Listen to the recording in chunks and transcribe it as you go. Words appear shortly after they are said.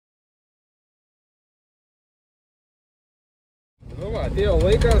Nu va, atėjo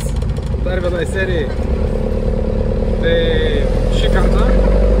laikas dar vienai serijai. Tai šį kartą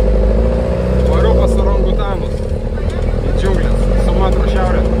varu pas orangutanus į džiunglės, Sumatros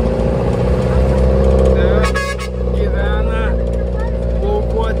šiaurės. Ten gyvena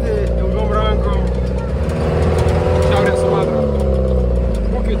plaukuoti ilgom rankom šiaurės Sumatra.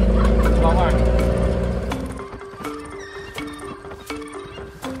 Bukit Lawang.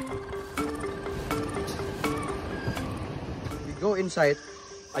 Go inside.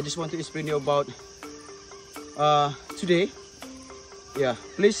 I just want to explain you about today. Yeah,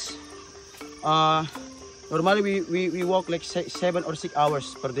 please. Normally we walk like 7 or 6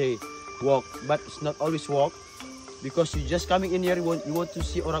 hours per day walk, but it's not always walk because you just coming in here, you want to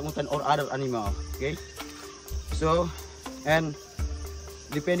see orangutan or other animal. Okay, so and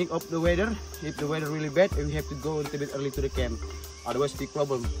depending of the weather, if the weather really bad, we have to go a little bit early to the camp. Otherwise, big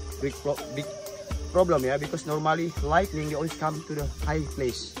problem, yeah, because normally lightning they always come to the high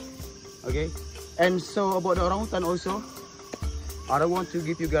place. Okay, and so about the orangutan also, I don't want to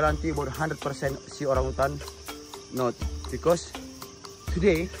give you guarantee about 100% see orangutan, not, because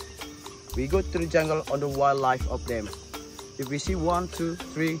today we go to the jungle on the wildlife of them. If we see 1, 2,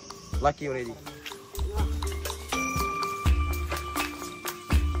 3, lucky already.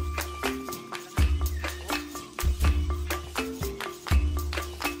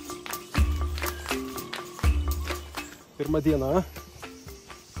 Pirma diena,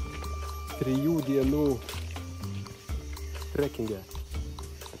 3 dienų trekingė,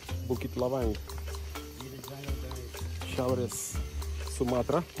 Bukit Lawang, šiaurės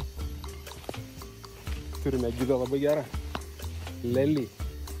Sumatra. Turime gidą labai gerą, LELY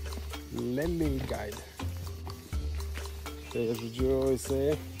guide. Tai žodžiu,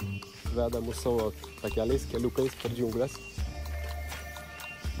 jisai veda mūsų savo takeliais, keliukais per džiunglės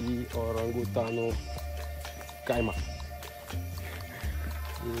į orangutanų kaimą.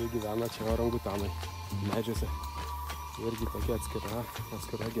 Gyvena čia orangutanai medžiuose. Irgi tokia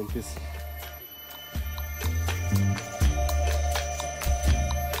atskira gentis.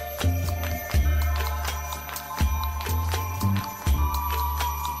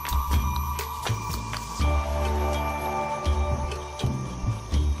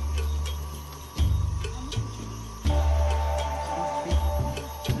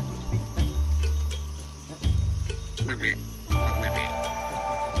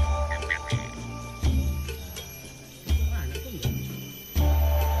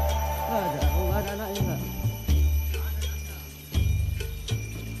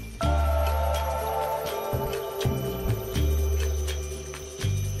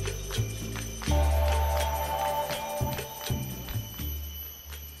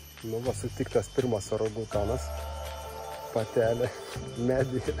 Nu va, sutiktas pirmas orangutanas, patelė,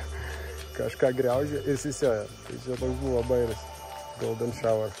 medyje, kažką griaužė ir sisioja. Tai čia toks buvo bairis, golden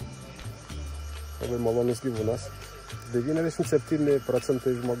shower. Labai malonus gyvūnas.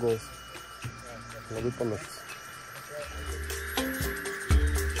 97% žmogaus. Labai panašus.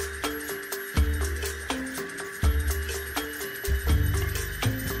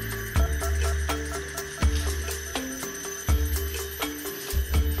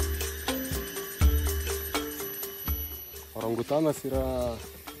 Orangutanas yra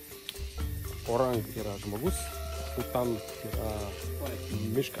orang yra žmogus, utan yra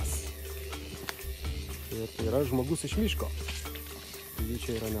miškas. Ir tai yra žmogus iš miško. Tai jų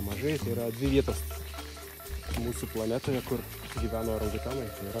čia yra nemažai, tai yra 2 vietos mūsų planetoje, kur gyvena orangutanai.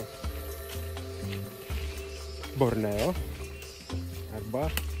 Tai yra Borneo arba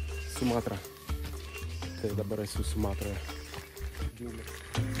Sumatra. Tai dabar esu Sumatroje.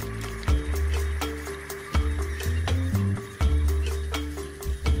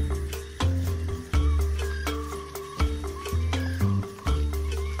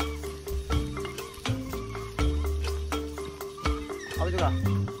 Apa juga?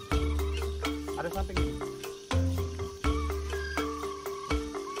 Ada samping ini.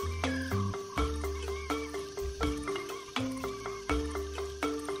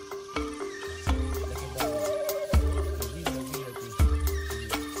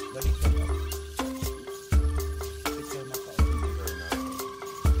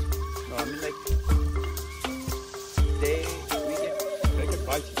 No, I mean like they can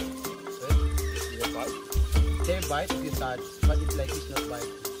bite you. They bite. They bite if you touch, but it's like it's not bite.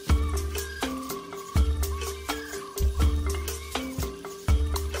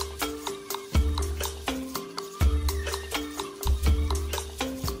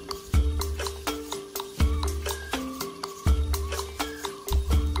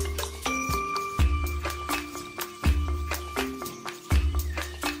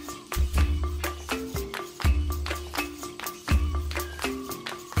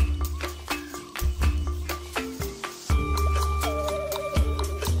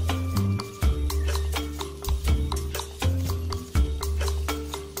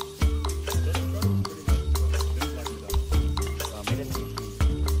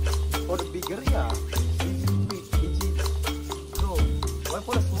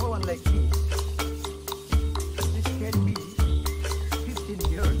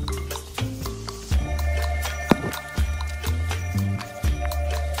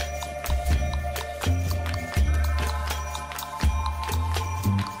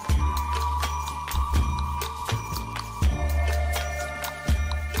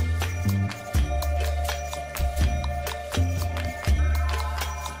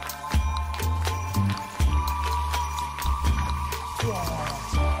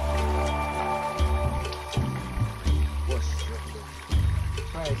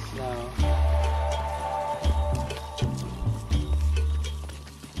 now.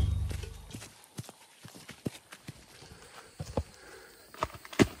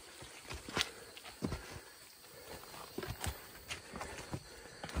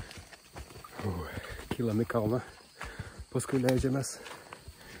 Kylame kalną, paskui leidžiamės,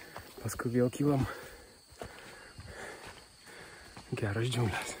 paskui vėl kylam. Geras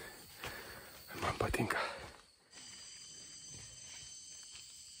džiungles. Man patinka.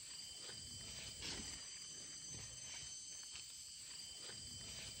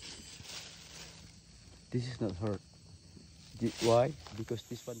 This is not hurt. Why? Because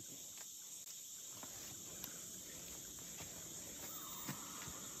this one.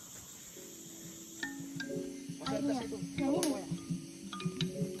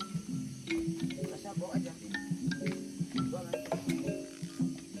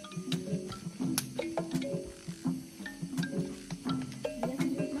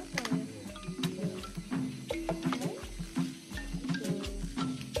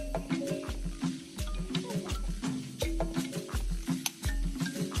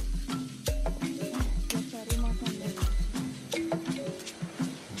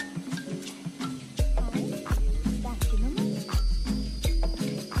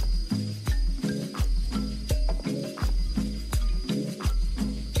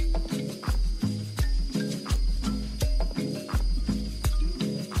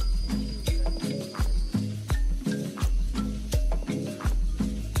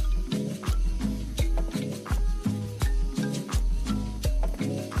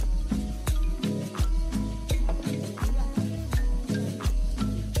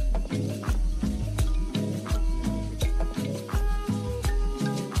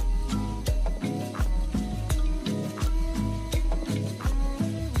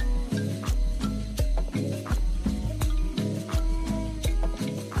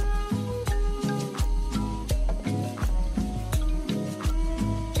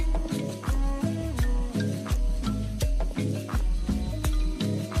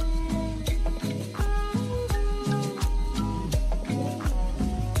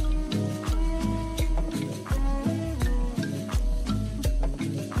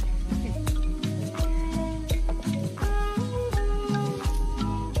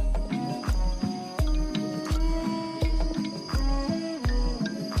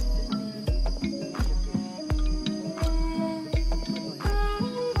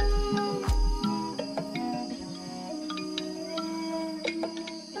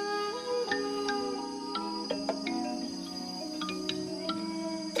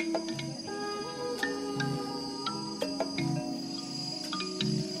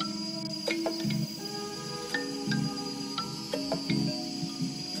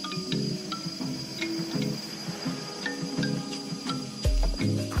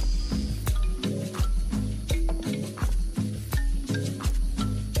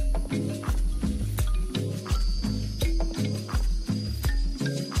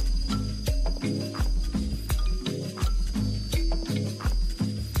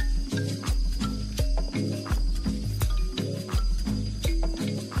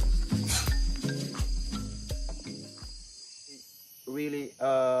 Really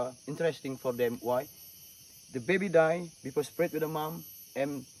interesting for them. Why? The baby die before spread with the mom,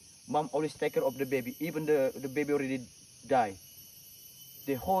 and mom always take care of the baby. Even the baby already die.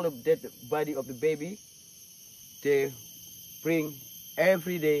 They hold the dead body of the baby. They bring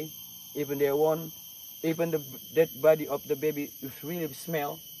every day. Even they want, even the dead body of the baby if really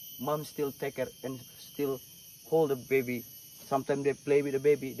smell, mom still take care and still hold the baby. Sometimes they play with the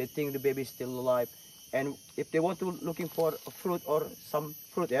baby. They think the baby is still alive. And if they want to looking for a fruit or some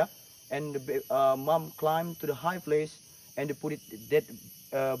fruit, yeah, and the mom climb to the high place and they put it dead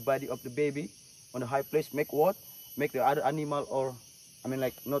body of the baby on the high place. Make what? Make the other animal or I mean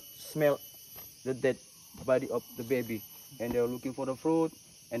like not smell the dead body of the baby. And they're looking for the fruit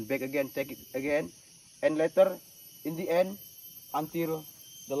and back again, take it again, and later in the end until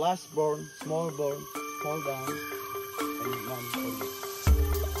the last born, small born, fall down and mom hold it.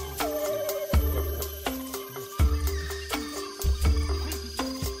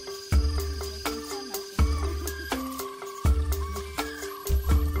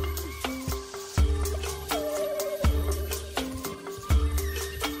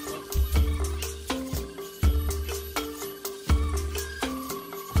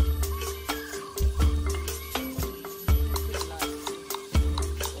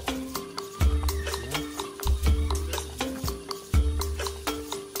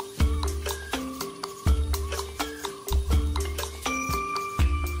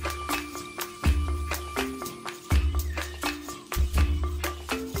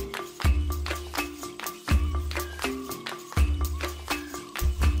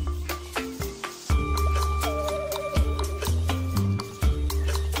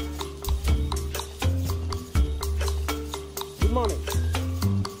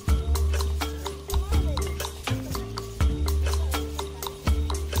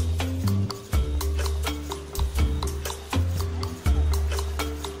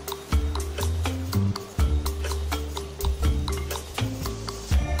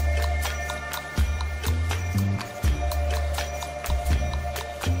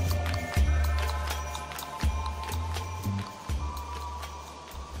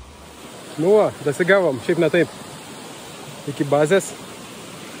 Nu, dasigavom, šiaip ne taip. Iki bazės.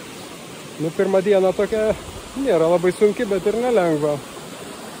 Nu, pirmą dieną tokia nėra labai sunki, bet ir nelengva.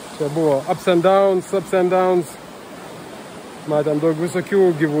 Čia buvo ups and downs. Matėm daug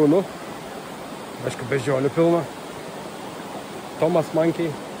visokių gyvūnų. Aišku, beždžionių pilna. Tomas mankiai,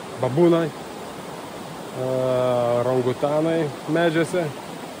 babūnai, orangutanai medžiuose.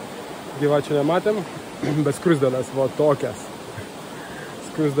 Gyvačių nematėm, bet skrusdelės buvo tokias.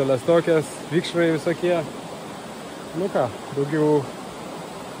 Skrusdelės tokias, vikšrai visokie. Nu ką,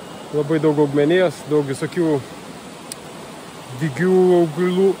 labai daug augmenijos, daug visokių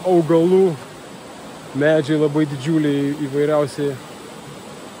dygių augalų. Medžiai labai didžiuliai, įvairiausiai.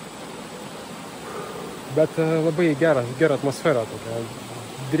 Bet labai gera atmosfera tokia.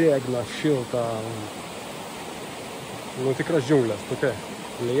 Drėgna, šilta. Nu, tikras džiunglės, tokia.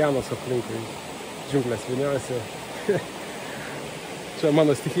 Lianos aplinkui. Džiunglės vyniojasi. Čia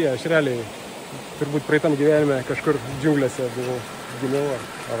mano stichija, aš realiai turbūt praeitam gyvenime kažkur džiunglėse buvau gimiau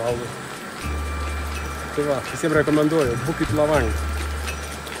ar augau. Tai va, visiems rekomenduoju. Bukit Lawang,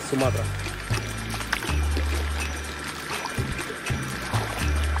 Sumatra.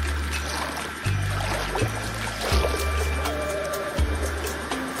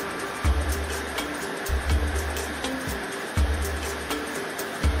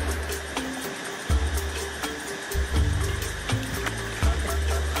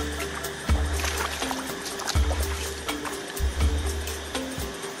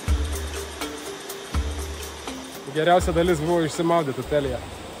 Geriausia dalis buvo išsimaudyti upelyje.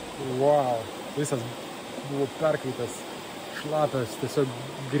 Wow, visas buvo perkaitas, šlapias, tiesiog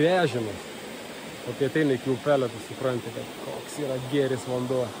grėžimas. O kai ateina iki upelio, tu supranti, kad koks yra gėris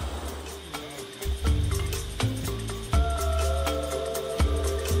vanduo.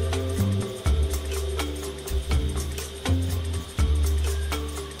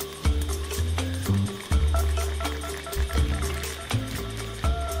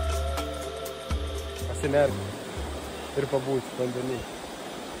 Pasinerti ir pabūti vandenį.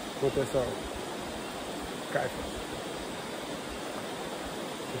 Nu, tiesiog kaifas.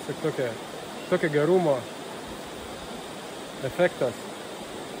 Tiesiog tokia gerumo efektas.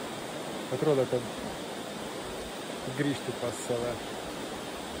 Atrodo, kad grįžti pas save,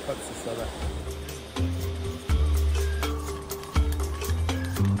 pats į save.